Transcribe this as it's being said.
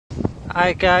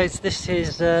Hi guys, this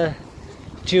is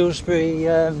Dewsbury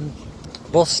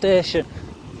bus station,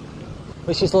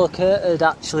 which is located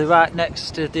actually right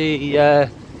next to the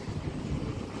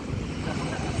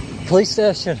police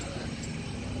station.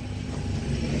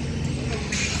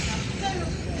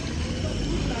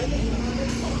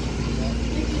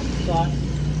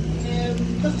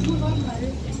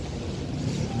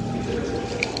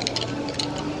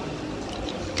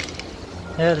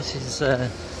 Yeah, this is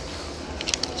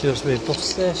Dewsbury bus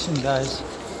station, guys.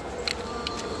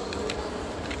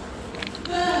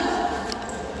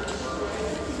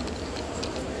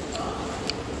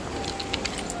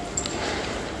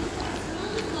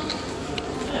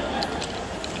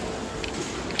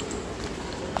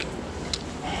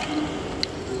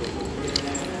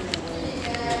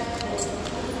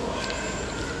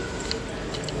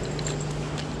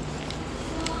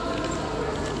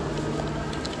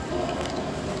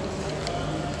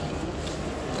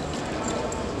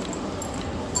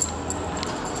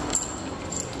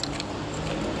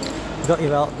 Got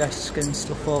your help desk and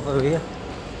stuff over here.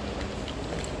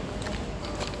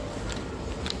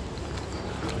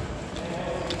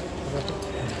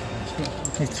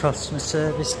 Your customer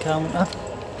service counter.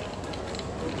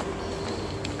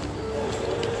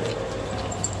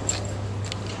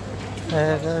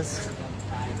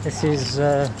 This is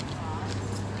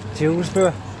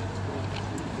Dewsbury,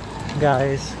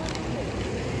 guys.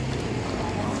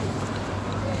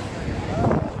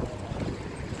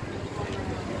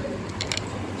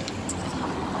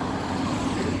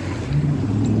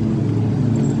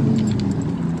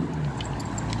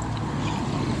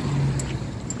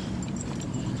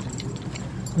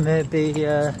 Maybe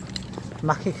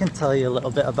Mackie can tell you a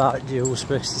little bit about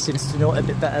Dewsbury. He seems to know it a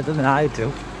bit better than I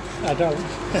do. I don't.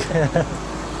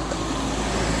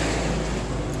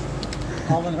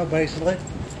 All I know basically,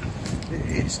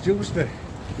 it's Dewsbury.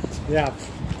 Yeah.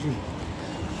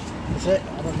 That's it.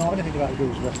 I don't know anything about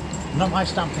Dewsbury. Not my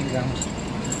stamping ground.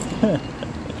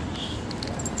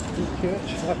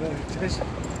 Church.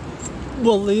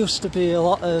 Well, there used to be a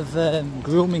lot of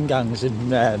grooming gangs in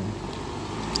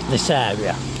this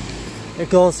area. It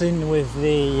goes in with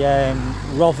the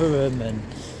Rotherham and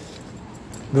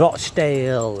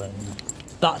Rochdale and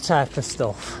that type of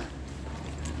stuff.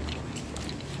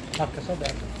 Like I said,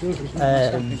 that Dewsbury's not my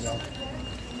stamping ground.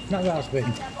 Not where I've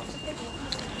been.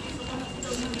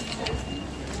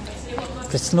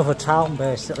 It's another town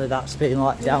basically that's been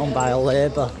let down by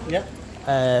Labour. Yep.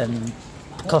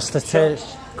 Because they're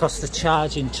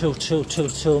charging too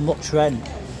much rent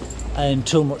and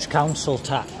too much council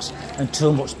tax and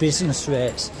too much business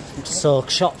rates, so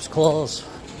shops close.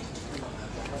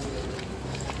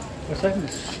 What's that?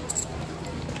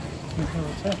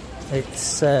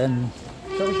 It's Shows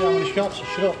you how many shops.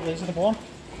 Shut up, there's another one.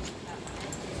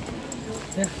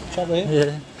 Yeah, shop there.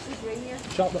 yeah,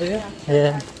 Shop there.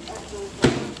 yeah.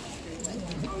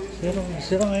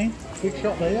 See what I mean? Big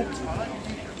shop there.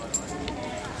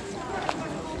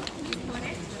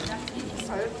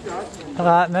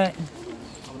 Alright, mate.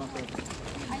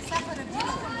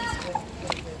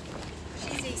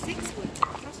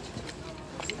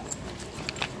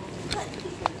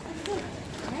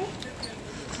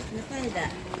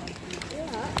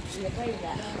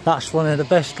 That's one of the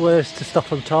best ways to stop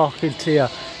them talking to you.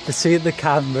 To see the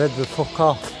camera, the fuck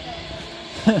off.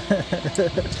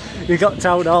 You got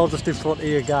town hall just in front of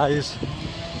you, guys.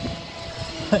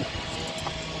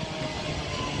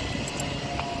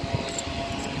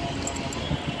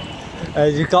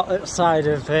 You've got outside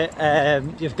of it,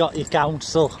 you've got your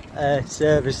council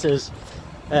services.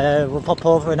 We'll pop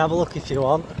over and have a look if you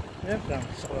want. Yeah, down.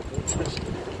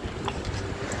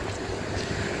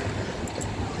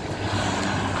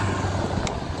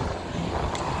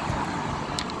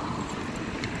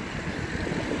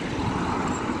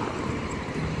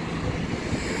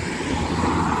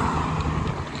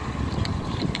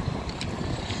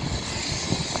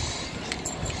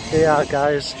 Yeah,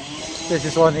 guys, this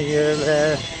is one of your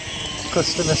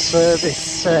customer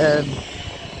service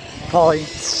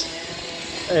points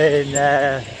in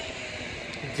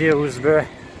Dewsbury.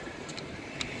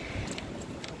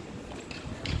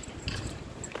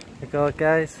 There you go,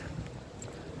 guys.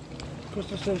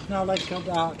 Customer service now like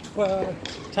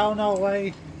Town Hall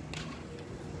Way,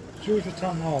 Dewsbury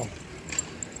Town Hall.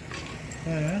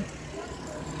 Yeah.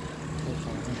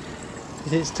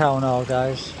 It's town hall,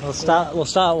 guys. We'll start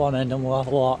at one end and we'll have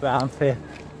a walk round for you.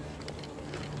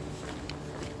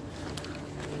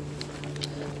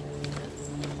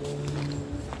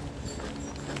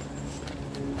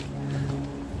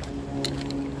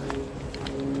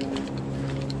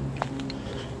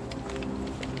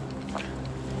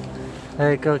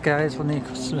 There you go guys, one of your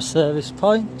customer service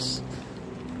points.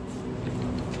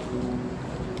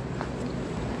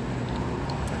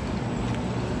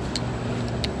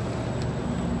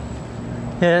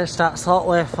 Yeah, it starts all the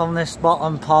way from this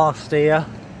bottom part here.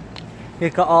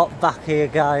 You've got up back here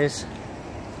guys.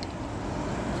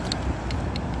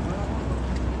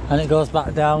 And it goes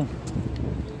back down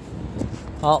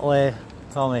all the way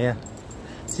from here.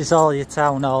 This is all your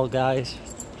town hall guys.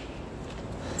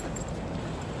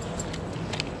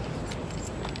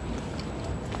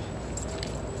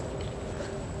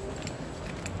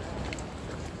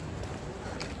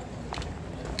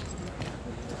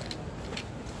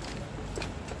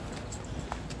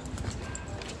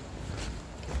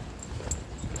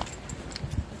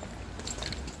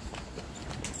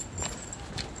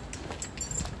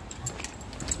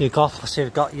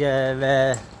 You've got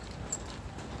your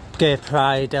Gay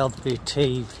Pride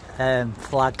LGBT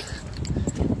flag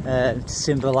to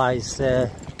symbolise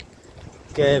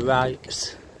gay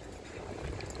rights.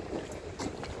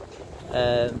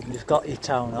 You've got your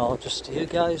town hall just here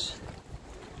guys.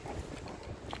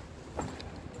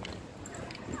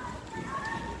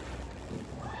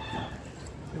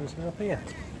 Who's up here?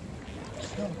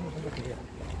 Look here.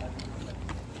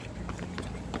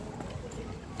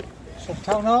 So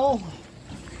town hall,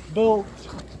 built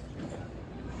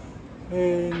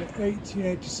in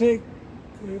 1886,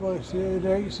 it was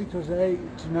 86 or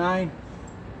 89,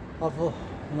 I've not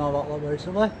that long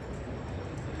recently.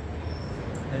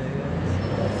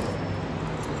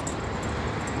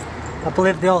 I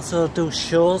believe they also do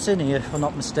shows in here if I'm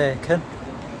not mistaken.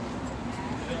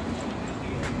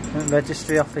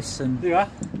 Registry office and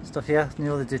stuff, yeah, I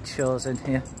knew they did shows in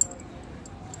here.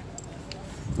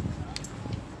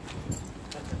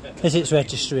 Is its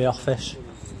registry office?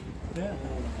 Yeah.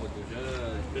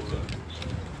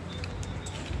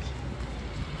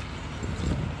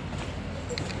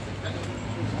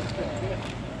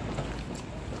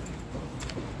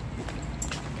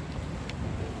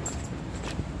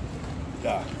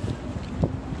 Yeah.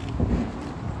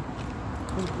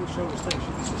 We'll show the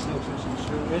station. This is the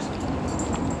station.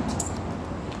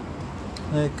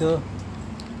 There you go.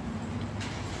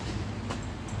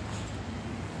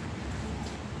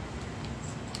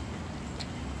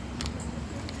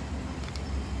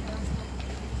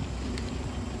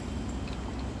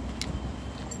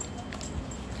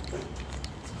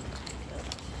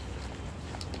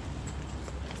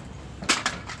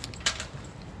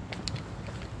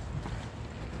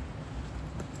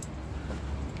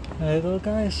 There you go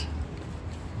guys.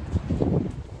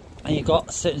 And you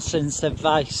got Citizens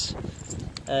Advice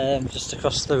just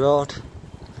across the road,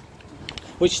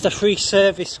 which is a free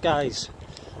service guys,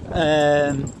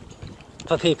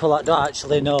 for people that don't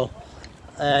actually know.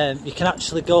 You can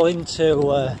actually go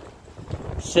into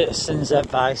Citizens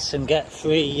Advice and get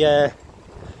free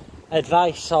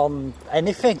advice on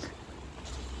anything.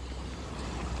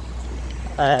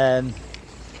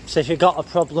 So if you've got a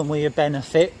problem with your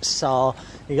benefits, or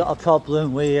you got a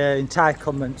problem with your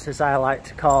entitlements, as I like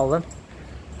to call them,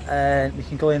 you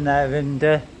can go in there and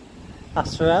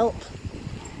ask for help,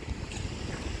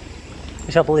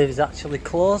 which I believe is actually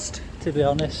closed, to be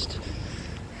honest.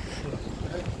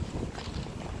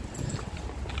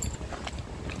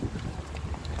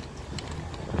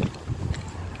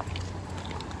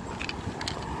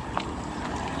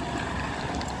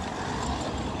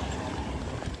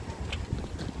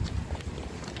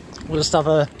 We'll just have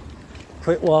a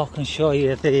quick walk and show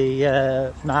you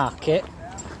the market,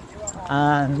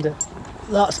 and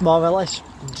that's more or less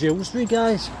Dewsbury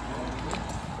guys.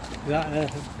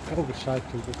 That cul-de-sac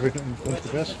to the green and front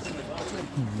of us.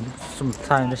 Some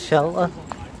kind of shelter.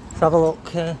 Let's have a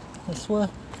look this way.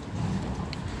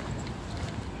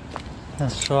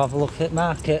 Let's go have a look at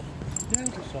market. Yeah,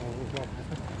 that's all we've got.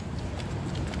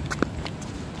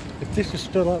 If this is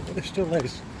still up, it still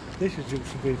is. This is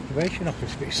used to be the probation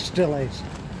office, but it still is.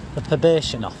 The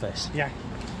probation office? Yeah.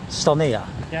 Still here?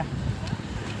 Yeah.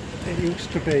 It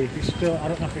used to be. It's still. I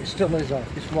don't know if it still is or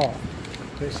if it's what.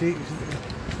 But it's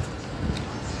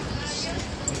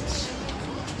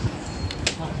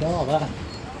that door there.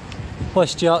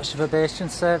 West Yorkshire Probation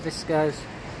Service, guys.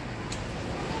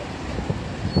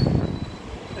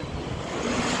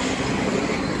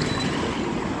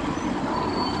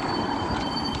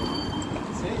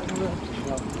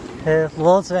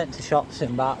 Loads of empty shops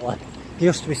in Batley. It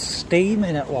used to be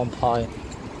steaming at one point.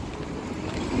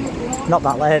 Not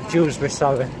Batley, Dewsbury,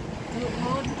 sorry.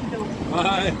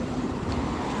 Bye.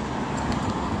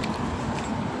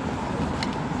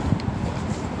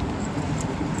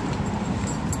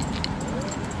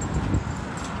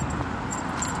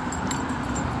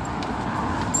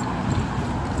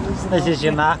 There's the This is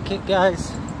your market,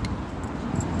 guys.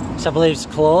 Which I believe is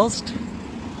closed.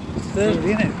 It's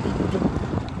Thursday, isn't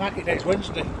it? Market day's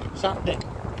Wednesday, Saturday.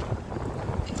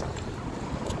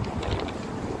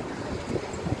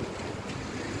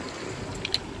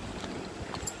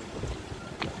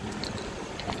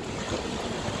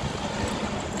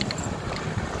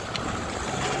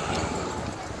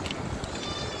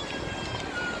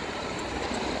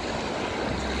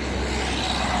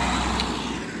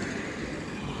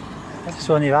 It's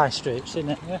one of your high streets,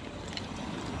 isn't it? Yeah.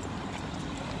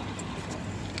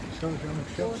 Shows you on the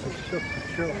shops, it's shut.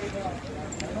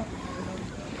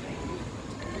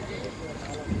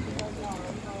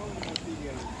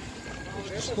 It's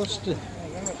disgusting.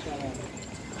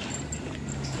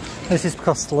 This is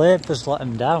because Labour's let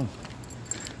them down.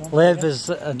 Labour's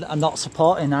are not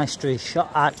supporting high street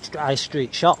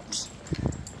shops.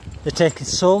 They're taking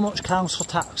so much council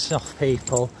tax off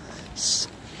people,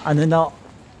 and they're not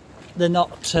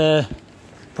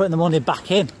putting the money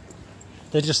back in.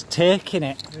 They're just taking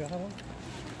it. Yeah.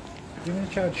 You mean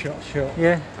charge shots short?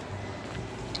 Yeah.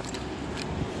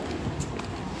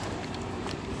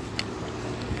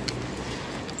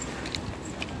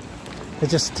 They're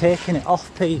just taking it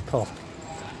off people.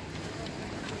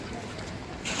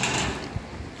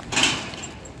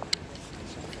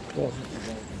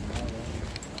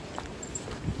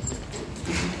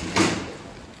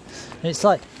 It's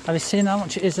like, have you seen how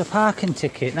much it is a parking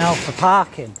ticket now for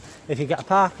parking? If you get a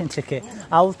parking ticket,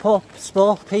 how are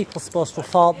people supposed to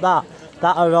afford that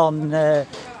are on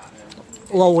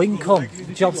low income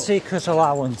job seekers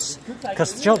allowance?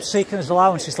 Because job seekers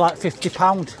allowance is like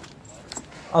 £50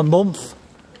 a month.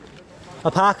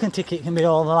 A parking ticket can be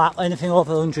all that, anything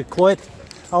over 100 quid.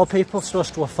 How are people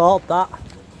supposed to afford that?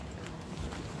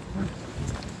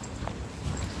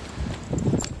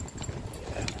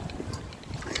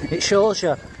 It shows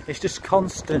you it's just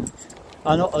constant.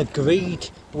 I'm not agreed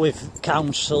with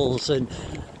councils and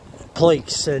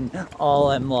police and all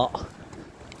them lot.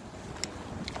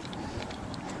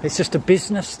 It's just a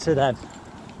business to them.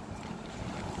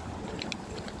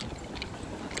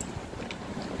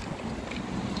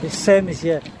 It's the same as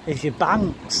your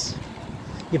banks.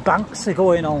 Your banks are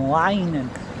going online and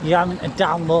you're having to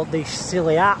download these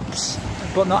silly apps,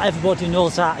 but not everybody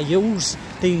knows how to use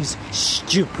these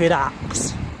stupid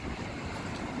apps.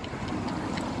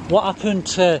 What happened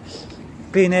to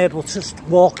being able to just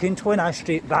walk into an high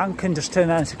street bank and just turn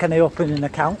around and say, can I open an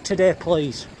account today,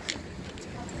 please?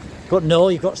 But no,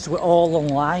 you've got to do it all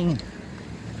online.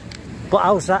 But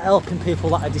how's that helping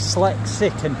people that are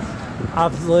dyslexic and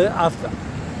have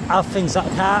things that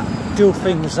can't do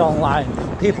things online?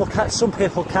 Some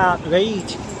people can't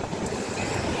read.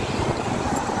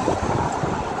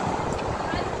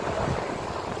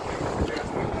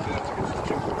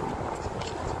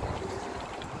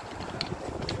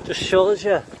 Just shows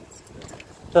you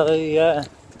that they're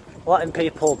letting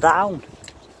people down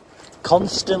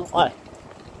constantly.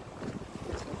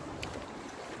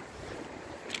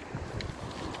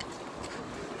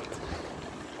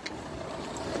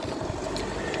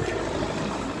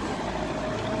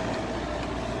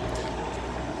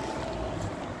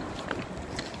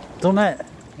 Done it?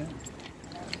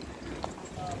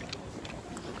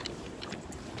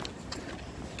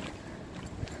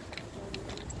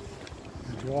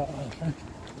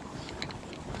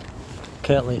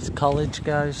 Kirklees College,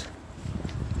 guys.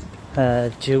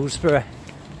 Dewsbury.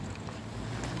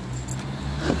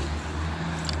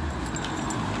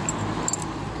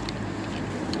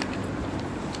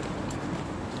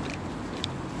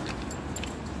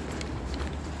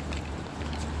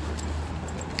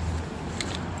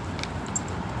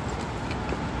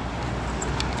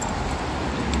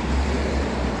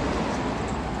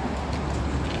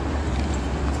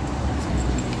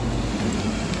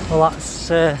 Well,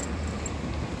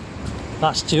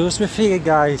 that's Dewsbury for you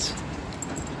guys.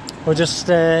 We're just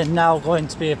now going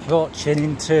to be approaching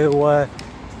into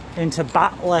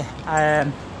Batley,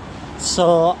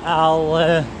 so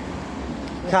I'll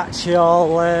catch you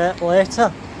all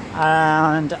later,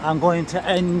 and I'm going to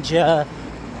end you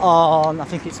on, I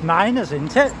think it's Miners,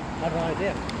 isn't it? I have no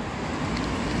idea.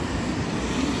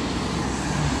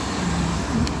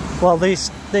 Well, this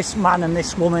man and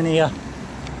this woman here.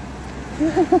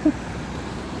 Rail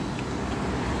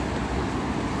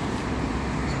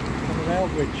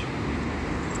bridge.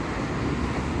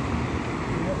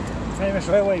 Famous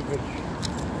railway bridge.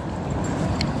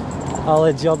 I'll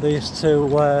enjoy these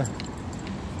two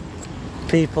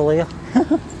people here.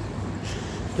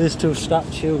 These two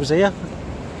statues here.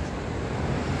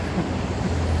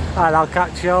 And I'll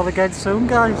catch you all again soon,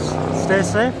 guys. Stay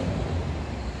safe.